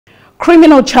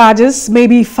Criminal charges may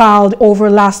be filed over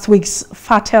last week's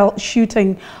fatal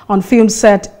shooting on film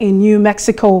set in New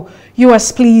Mexico.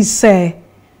 U.S. police say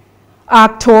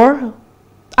actor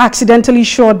accidentally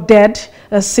shot dead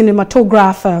a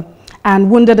cinematographer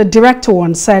and wounded a director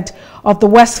on set of the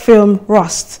West film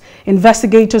Rust.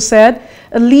 Investigators said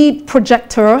a lead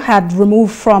projector had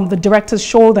removed from the director's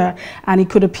shoulder and he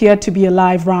could appear to be a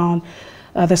live round.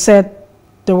 They said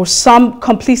there was some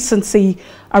complacency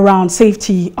around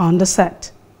safety on the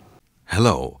set.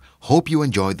 Hello, hope you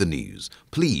enjoyed the news.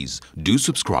 Please do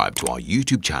subscribe to our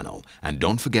YouTube channel and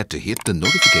don't forget to hit the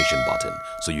notification button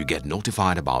so you get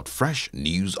notified about fresh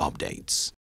news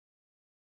updates.